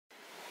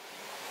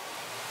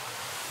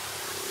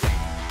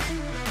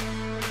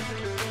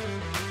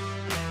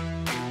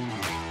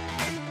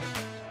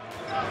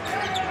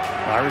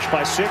Irish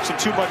by 6 and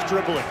too much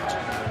dribbling.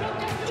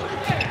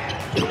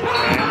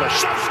 And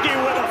Laszewski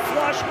with a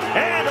flush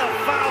and a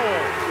foul.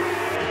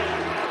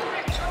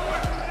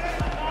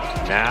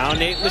 Now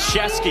Nate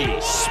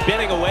Laszewski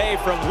spinning away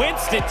from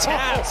Winston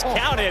Tass.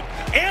 Counted,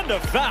 and a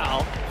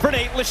foul for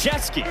Nate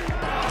Laszewski.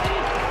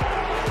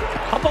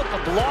 How about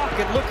the block,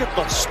 and look at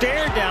the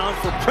stare down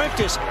for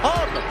Prentiss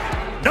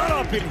Hubb. Not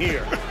up in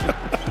here.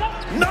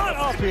 Not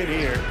up in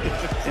here.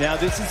 Now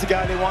this is the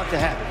guy they want to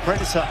have it.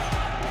 Prentiss Hubb.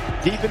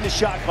 Deep in the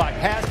shot clock.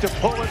 Has to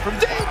pull it from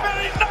deep,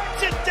 and he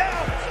knocks it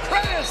down.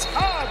 Prentiss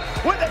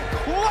Hubb with a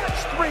clutch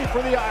 3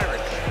 for the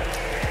Irish.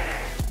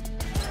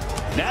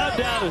 Now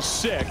down to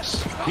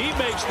 6. He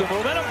makes the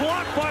move, and a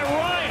block by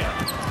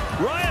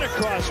Ryan. Ryan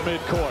across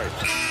midcourt.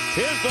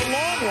 Here's the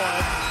long one.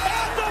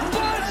 At the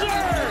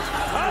buzzer!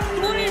 A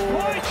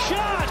 3-point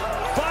shot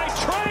by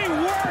Trey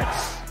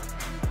Wertz.